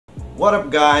What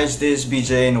up guys, this is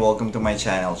BJ and welcome to my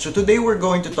channel. So today we're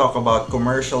going to talk about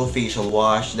commercial facial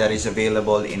wash that is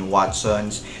available in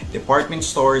Watsons, department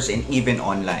stores, and even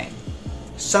online.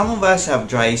 Some of us have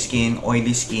dry skin,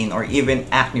 oily skin, or even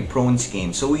acne prone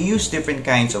skin, so we use different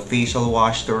kinds of facial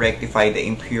wash to rectify the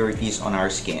impurities on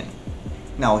our skin.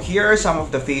 Now here are some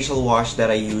of the facial wash that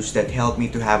I use that help me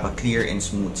to have a clear and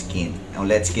smooth skin. Now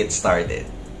let's get started.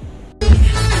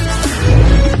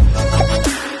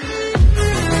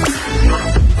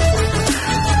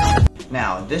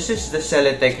 Now, this is the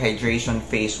Celeteque Hydration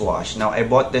Face Wash. Now, I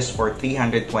bought this for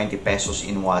 320 pesos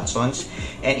in Watsons,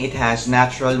 and it has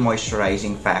natural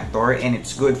moisturizing factor, and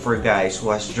it's good for guys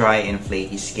who has dry and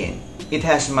flaky skin. It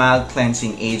has mild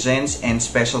cleansing agents and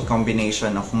special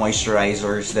combination of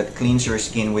moisturizers that cleans your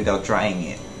skin without drying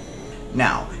it.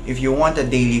 Now, if you want a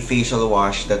daily facial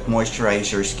wash that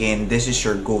moisturizes your skin, this is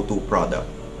your go-to product.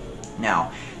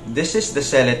 Now, this is the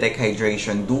Celeteque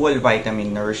Hydration Dual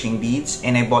Vitamin Nourishing Beads,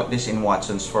 and I bought this in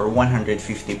Watsons for 150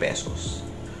 pesos.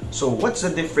 So what's the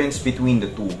difference between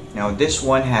the two? Now this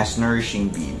one has nourishing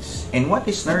beads. And what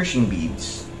is nourishing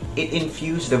beads? It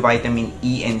infuses the vitamin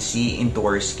E and C into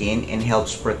our skin and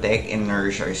helps protect and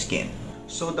nourish our skin.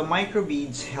 So the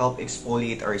microbeads help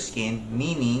exfoliate our skin,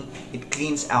 meaning it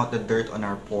cleans out the dirt on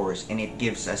our pores and it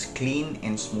gives us clean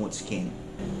and smooth skin.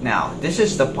 Now, this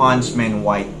is the Pondsman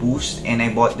White Boost, and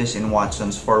I bought this in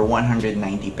Watsons for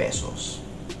 190 pesos.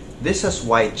 This has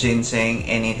white ginseng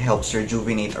and it helps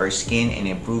rejuvenate our skin and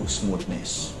improve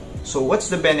smoothness. So what's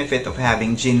the benefit of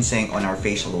having ginseng on our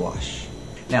facial wash?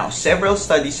 Now, several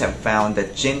studies have found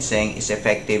that ginseng is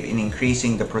effective in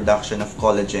increasing the production of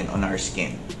collagen on our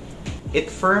skin. It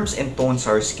firms and tones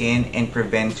our skin and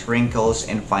prevents wrinkles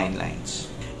and fine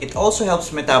lines. It also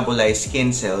helps metabolize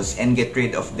skin cells and get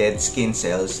rid of dead skin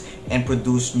cells and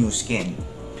produce new skin.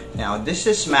 Now, this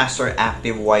is Master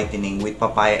Active Whitening with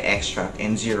papaya extract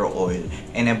and zero oil,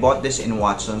 and I bought this in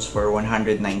Watsons for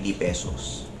 190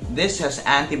 pesos. This has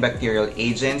antibacterial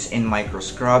agents and micro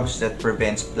scrubs that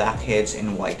prevents blackheads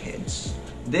and whiteheads.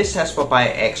 This has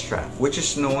papaya extract, which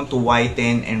is known to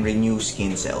whiten and renew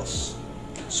skin cells.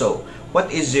 So,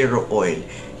 what is zero oil?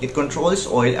 It controls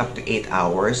oil up to 8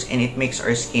 hours and it makes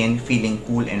our skin feeling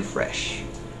cool and fresh.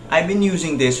 I've been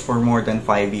using this for more than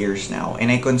 5 years now, and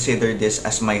I consider this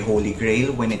as my holy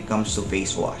grail when it comes to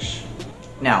face wash.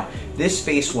 Now, this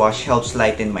face wash helps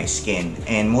lighten my skin,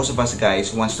 and most of us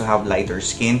guys wants to have lighter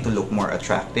skin to look more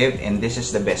attractive, and this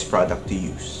is the best product to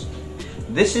use.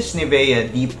 This is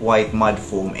Nivea Deep White Mud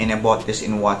Foam, and I bought this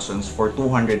in Watsons for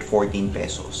 214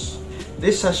 pesos.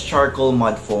 This has charcoal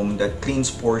mud foam that cleans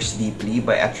pores deeply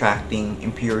by attracting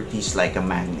impurities like a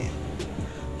magnet.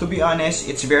 To be honest,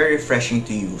 it's very refreshing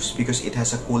to use because it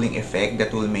has a cooling effect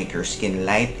that will make your skin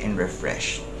light and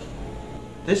refreshed.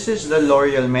 This is the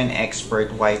Loreal Men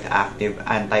Expert White Active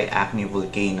Anti-Acne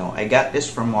Volcano. I got this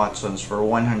from Watsons for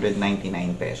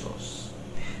 199 pesos.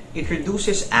 It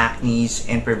reduces acne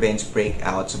and prevents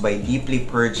breakouts by deeply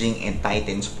purging and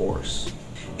tightens pores.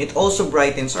 It also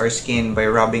brightens our skin by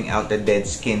rubbing out the dead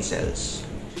skin cells.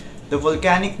 The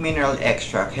volcanic mineral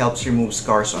extract helps remove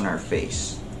scars on our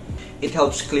face. It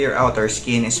helps clear out our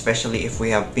skin, especially if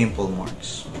we have pimple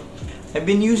marks. I've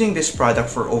been using this product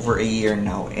for over a year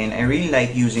now, and I really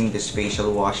like using this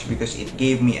facial wash because it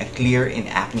gave me a clear and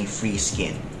acne-free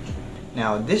skin.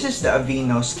 Now, this is the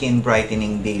Aveeno Skin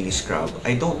Brightening Daily Scrub.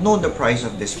 I don't know the price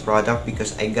of this product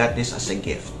because I got this as a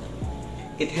gift.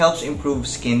 It helps improve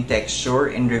skin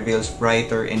texture and reveals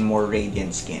brighter and more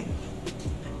radiant skin.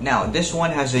 Now, this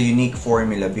one has a unique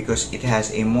formula because it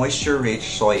has a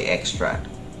moisture-rich soy extract.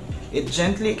 It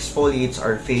gently exfoliates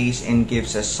our face and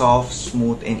gives a soft,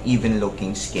 smooth, and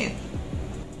even-looking skin.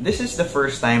 This is the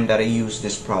first time that I use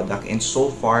this product, and so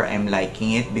far I'm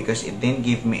liking it because it didn't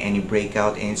give me any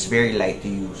breakout and it's very light to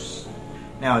use.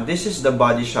 Now, this is the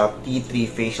Body Shop T3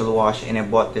 Facial Wash, and I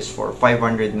bought this for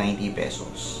 590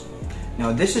 pesos.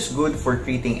 Now, this is good for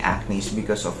treating acne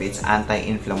because of its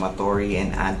anti-inflammatory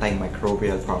and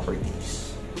antimicrobial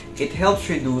properties. It helps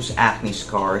reduce acne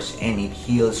scars and it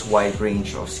heals a wide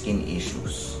range of skin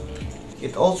issues.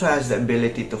 It also has the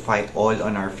ability to fight oil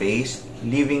on our face,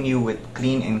 leaving you with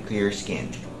clean and clear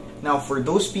skin. Now, for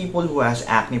those people who has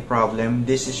acne problem,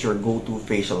 this is your go-to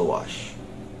facial wash.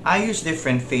 I use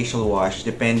different facial wash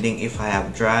depending if I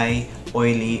have dry,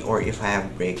 oily, or if I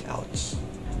have breakouts.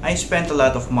 I spent a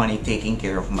lot of money taking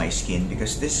care of my skin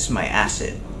because this is my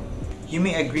asset. You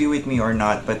may agree with me or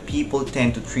not, but people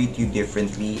tend to treat you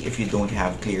differently if you don't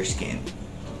have clear skin.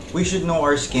 We should know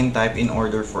our skin type in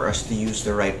order for us to use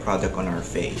the right product on our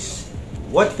face.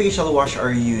 What facial wash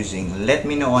are you using? Let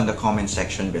me know on the comment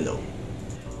section below.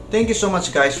 Thank you so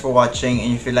much guys for watching,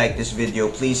 and if you like this video,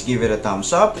 please give it a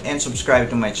thumbs up and subscribe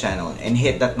to my channel and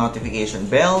hit that notification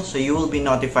bell so you will be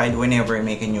notified whenever I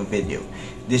make a new video.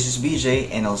 This is BJ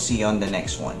and I'll see you on the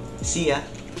next one. See ya!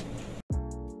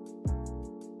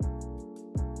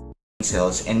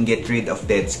 Cells and get rid of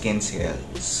dead skin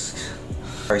cells.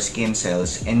 Our skin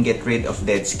cells and get rid of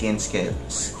dead skin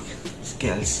cells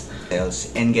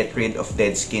and get rid of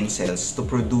dead skin cells to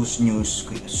produce new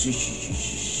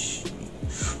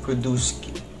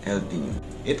healthy new.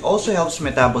 It also helps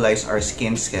metabolize our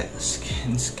skin cells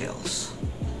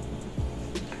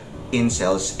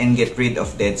and get rid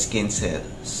of dead skin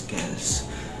cells.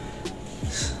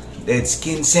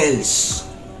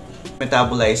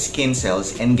 Metabolize skin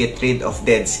cells and get rid of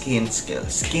dead skin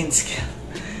cells.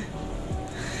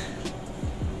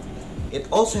 It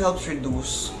also helps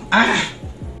reduce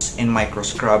in micro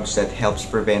scrubs that helps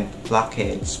prevent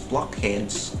blackheads.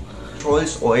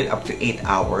 Controls oil up to 8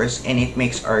 hours, and it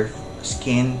makes our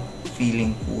skin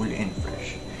feeling cool and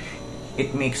fresh.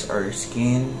 It makes our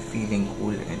skin feeling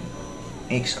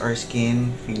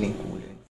cool.